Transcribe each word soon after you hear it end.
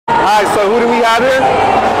Alright, so who do we have here?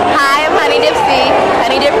 Hi, I'm Honey Dip C,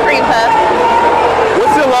 Honey Dip Cream Puff.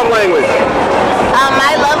 What's your love language?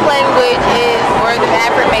 My love language is words of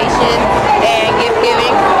affirmation and gift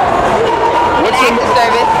giving and acts of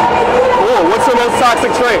service. Cool. What's your most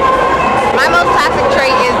toxic trait? My most toxic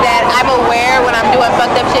trait is that I'm aware when I'm doing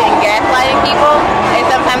fucked up shit and gaslighting people, and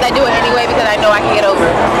sometimes I do it anyway because I know I can get over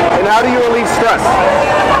it. And how do you relieve stress?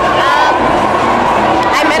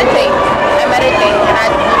 I meditate. And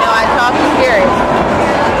I talk to spirit.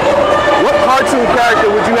 What cartoon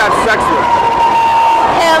character would you have sex with?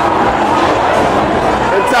 Him.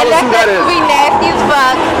 And tell us who that is. Unless that would be nasty as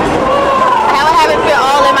fuck. I would have it fit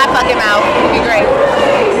all in my fucking mouth. It'd be great.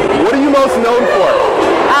 What are you most known for?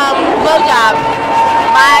 Blowjob.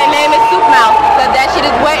 My name is Soup Mouth, because that shit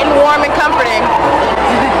is wet and warm and comforting.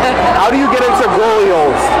 How do you get into glory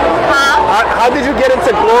holes? Huh? How did you get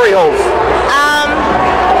into glory holes?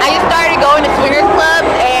 I just started going to swingers clubs,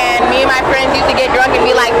 and me and my friends used to get drunk and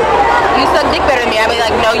be like, you suck dick better than me. I'd be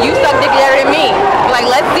like, no, you suck dick better than me. Like,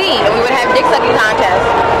 let's see. And we would have dick sucking contests.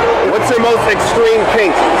 What's your most extreme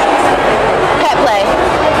kink? Pet play.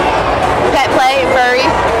 Pet play and furries.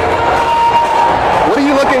 What are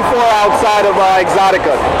you looking for outside of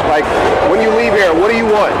Exxxotica? Like, when you leave here, what do you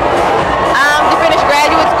want? To finish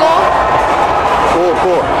graduate school.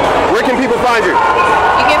 Cool. Where can people find you?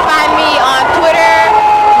 You can find me on Twitter,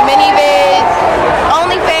 Minivids,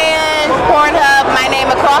 OnlyFans, Pornhub. My name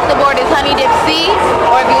across the board is Honey Dip C,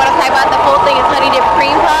 or if you want to type out the full thing, it's Honey Dip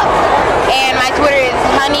Cream Puff. And my Twitter is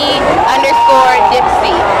Honey_Dip C.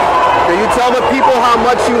 Can you tell the people how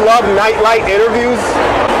much you love nightlight interviews?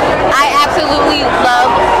 I absolutely love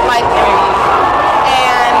my interviews,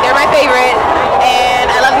 and they're my favorite, and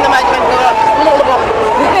I love them so much.